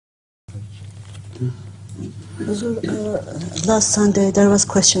Last Sunday there was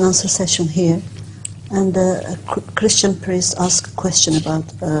question answer session here, and a Christian priest asked a question about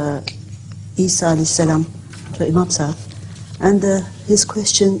Isa alayhi salam to Imam Sahib, and his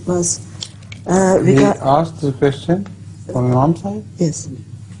question was he asked the question from Imam Sahib? Yes.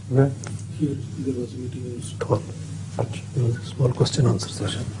 Where? Here there was a meeting in Stockholm. There was a small question answer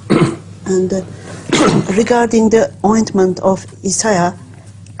session. And regarding the ointment of Isaiah,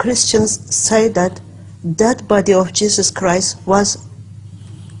 Christians say that body of Jesus Christ was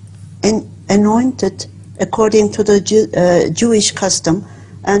anointed according to the Jewish custom,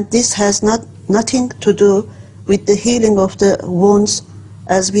 and this has nothing to do with the healing of the wounds,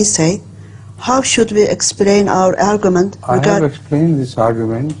 as we say. How should we explain our argument? I have explained this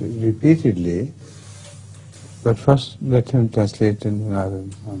argument repeatedly, but first let him translate in another.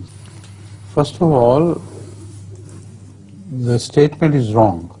 First of all, the statement is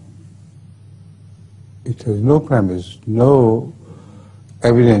wrong. It has no premise, no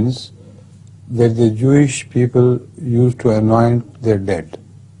evidence that the Jewish people used to anoint their dead.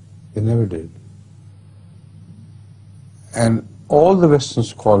 They never did. And all the Western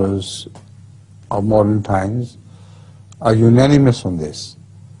scholars of modern times are unanimous on this,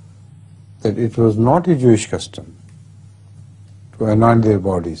 that it was not a Jewish custom to anoint their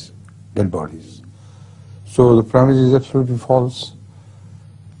bodies, dead bodies. So the premise is absolutely false.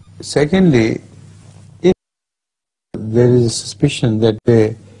 Secondly, if there is a suspicion that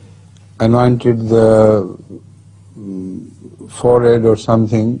they anointed the forehead or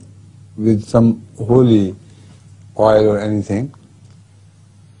something with some holy oil or anything,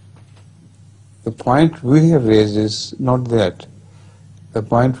 the point we have raised is not that. The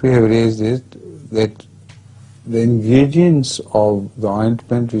point we have raised is that the ingredients of the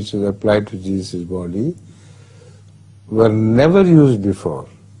ointment which is applied to Jesus' body were never used before,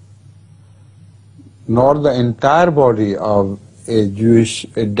 nor the entire body of a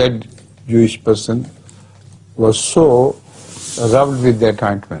dead Jewish person was so rubbed with that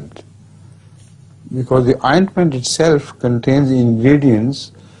ointment, because the ointment itself contains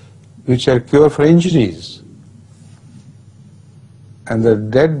ingredients which are cure for injuries, and the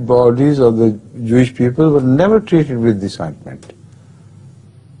dead bodies of the Jewish people were never treated with this ointment.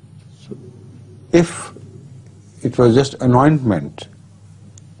 So, if it was just anointment,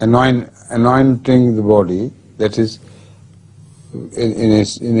 anointing the body, that is,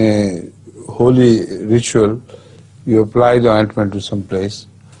 in a holy ritual, you apply the ointment to some place.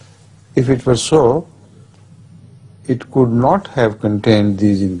 If it was so, it could not have contained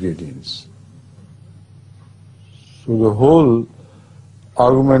these ingredients. So the whole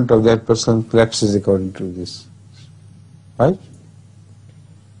argument of that person collapses according to this, right?